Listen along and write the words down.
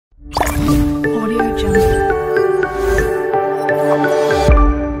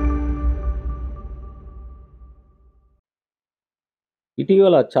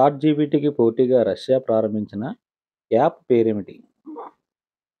ఇటీవల చాట్‌జీపీటీకి పోటీగా రష్యా ప్రారంభించిన యాప్ పేరేమిటి?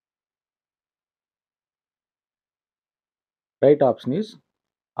 Right option is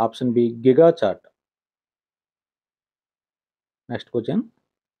option B giga chat. Next question.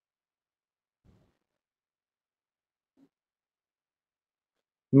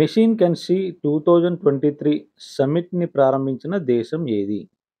 Machine కెన్సీ 2023 సమ్మిట్‌ని ప్రారంభించిన దేశం ఏది?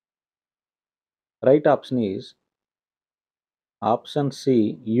 Right option is option C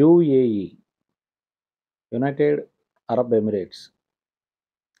UAE. United Arab Emirates.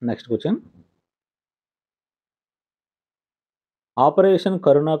 Next question. Operation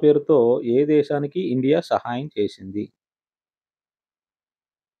కరుణ పేరుతో ఏ దేశానికి ఇండియా సహాయం చేసింది?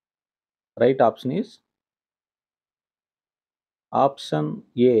 Right option is option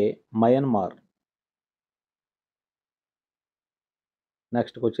A Myanmar.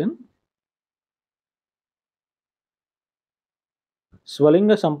 Next question.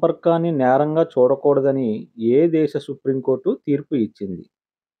 స్వలింగ సంపర్కాన్ని నేరంగా చూడకూడదని ఏ దేశ సుప్రీంకోర్టు తీర్పు ఇచ్చింది?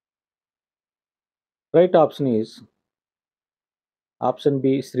 Right option is option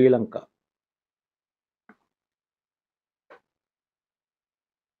B Sri Lanka.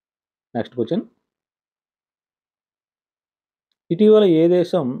 Next question. ఇటీవల ఏ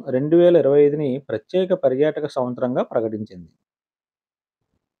దేశం 2025ని ప్రత్యేక పర్యాటక సంవత్సరంగా ప్రకటించింది?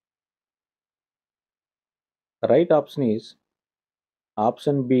 Right option is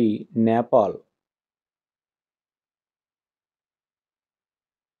option B Nepal.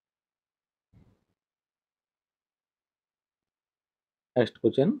 Next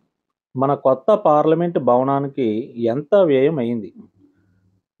question. మన కొత్త పార్లమెంట్ భవనానికి ఎంత వ్యయం అయింది?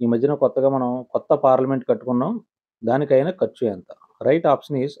 ఈ మధ్యన కొత్తగా మనం కొత్త పార్లమెంట్ కట్టుకున్నాం. దానికైన ఖర్చు ఎంత? Right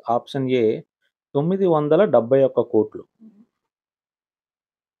option is option A 971 కోట్లు.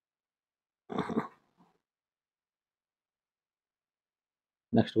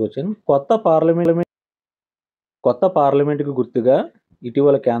 Next question. కొత్త పార్లమెంటుకు గుర్తుగా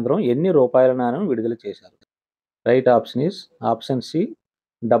ఇటీవల కేంద్రం ఎన్ని రూపాయల నాణెం విడుదల చేశారు? Right option is option C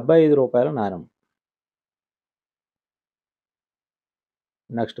 75 రూపాయల నాణెం.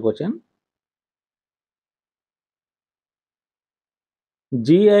 Next question.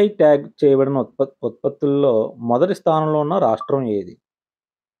 జీఐ ట్యాగ్ చేయబడిన ఉత్పత్తుల్లో మొదటి స్థానంలో ఉన్న రాష్ట్రం ఏది?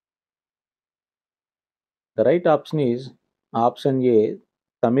 The right option is option A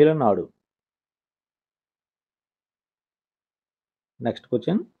Tamil Nadu. Next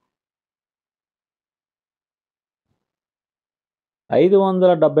question.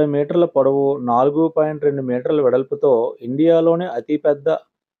 570 మీటర్ల పొడవు, 4.2 మీటర్ల వెడల్పుతో ఇండియాలోనే అతిపెద్ద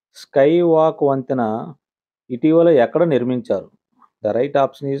స్కై వాక్ వంతెన ఇటీవల ఎక్కడ నిర్మించారు? The right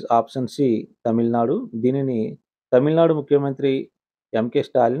option is option C Tamil Nadu. దీనిని తమిళనాడు ముఖ్యమంత్రి ఎంకే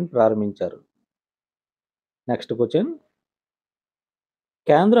స్టాలిన్ ప్రారంభించారు. Next question.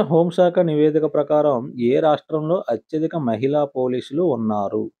 కేంద్ర హోంశాఖ నివేదిక ప్రకారం ఏ రాష్ట్రంలో అత్యధిక మహిళా పోలీసులు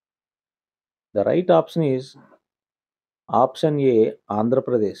ఉన్నారు? The right option is option A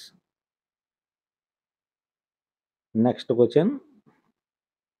Andhra Pradesh. Next question.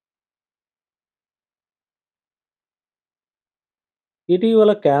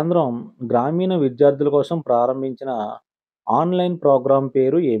 ఇటీవల కేంద్రం గ్రామీణ విద్యార్థుల కోసం ప్రారంభించిన ఆన్లైన్ ప్రోగ్రాం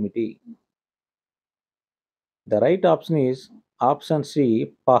పేరు ఏమిటి? The right option is option C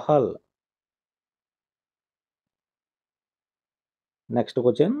పహల్. Next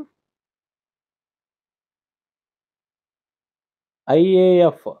question.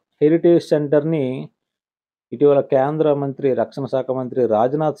 IAF heritage సెంటర్ని ఇటీవల కేంద్ర మంత్రి రక్షణ శాఖ మంత్రి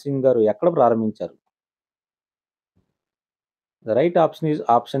రాజ్నాథ్ సింగ్ గారు ఎక్కడ ప్రారంభించారు? The right option is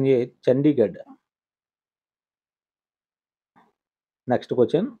option A Chandigarh. Next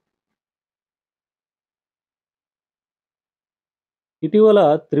question. ఇటీవల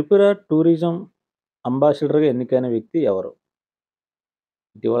త్రిపుర టూరిజం అంబాసిడర్గా ఎన్నికైన వ్యక్తి ఎవరు?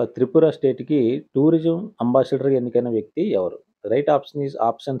 ఇటీవల త్రిపుర స్టేట్కి టూరిజం అంబాసిడర్గా ఎన్నికైన వ్యక్తి ఎవరు? Right option is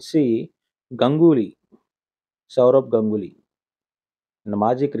option C Ganguly. Sourav Ganguly,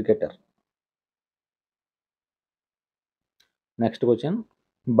 మాజీ cricketer. Next question.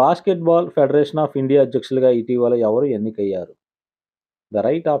 Basketball federation of India అధ్యక్షులుగా ఇటీవల ఎవరు ఎన్నికయ్యారు? The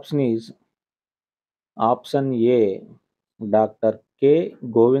right option is option A doctor K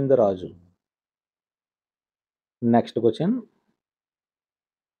Govindaraju. Next question.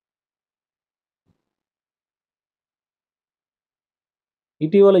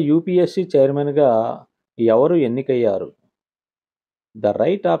 ఇటీవల యూపీఎస్సీ చైర్మన్గా ఎవరు ఎన్నికయ్యారు? The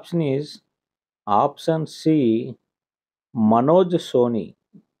right option is option C Manoj Soni.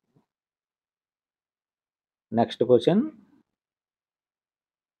 Next question.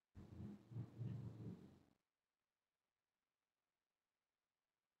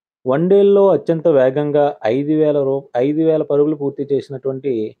 వన్‌డేల్లో అత్యంత వేగంగా 5,000 పరుగులు పూర్తి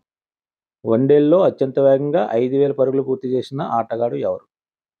చేసినటువంటి వన్‌డేల్లో అత్యంత వేగంగా 5,000 పరుగులు పూర్తి చేసిన ఆటగాడు ఎవరు?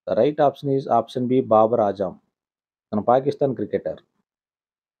 The right option is option B Babur Azam. తను Pakistan cricketer.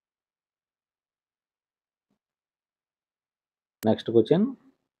 Next question.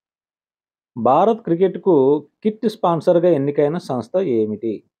 Bharat క్రికెట్‌కు కిట్ స్పాన్సర్‌గా ఎన్నికైన సంస్థ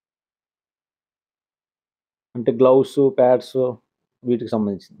ఏమిటి? అంటే గ్లౌస్, ప్యాడ్స్ వీటికి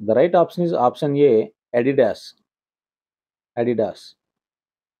సంబంధించింది. The right option is option A Adidas. Adidas.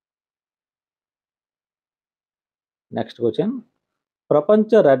 Next question.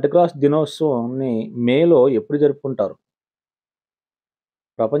 ప్రపంచ రెడ్ క్రాస్ దినోత్సవాన్ని మేలో ఎప్పుడు జరుపుకుంటారు?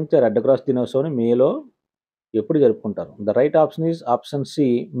 ప్రపంచ రెడ్ క్రాస్ దినోత్సవాన్ని మేలో ఎప్పుడు జరుపుకుంటారు? The right option is option C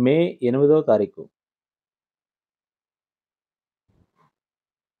మే 8వ తారీఖు.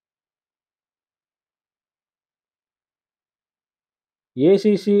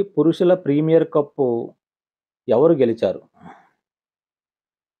 ఏసీసీ పురుషుల ప్రీమియర్ కప్పు ఎవరు గెలిచారు?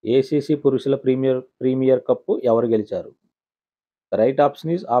 ఏసీసీ పురుషుల ప్రీమియర్ కప్పు ఎవరు గెలిచారు? The right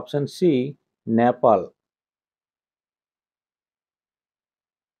option is option C Nepal.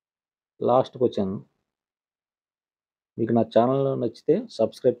 Last question. మీకు నా ఛానల్ నచ్చితే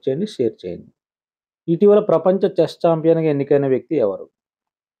సబ్స్క్రైబ్ చేయండి, షేర్ చేయండి. ఇటీవల ప్రపంచ చెస్ ఛాంపియన్‌గా ఎన్నికైన వ్యక్తి ఎవరు?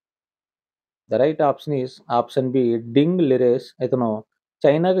 The right option is option B డింగ్ లిరేస్. ఇతను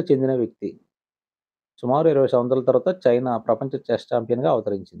చైనాకి చెందిన వ్యక్తి. సుమారు 20 సంవత్సరాల తర్వాత చైనా ప్రపంచ చెస్ ఛాంపియన్‌గా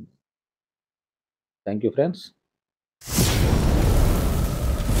అవతరించింది. Thank you friends.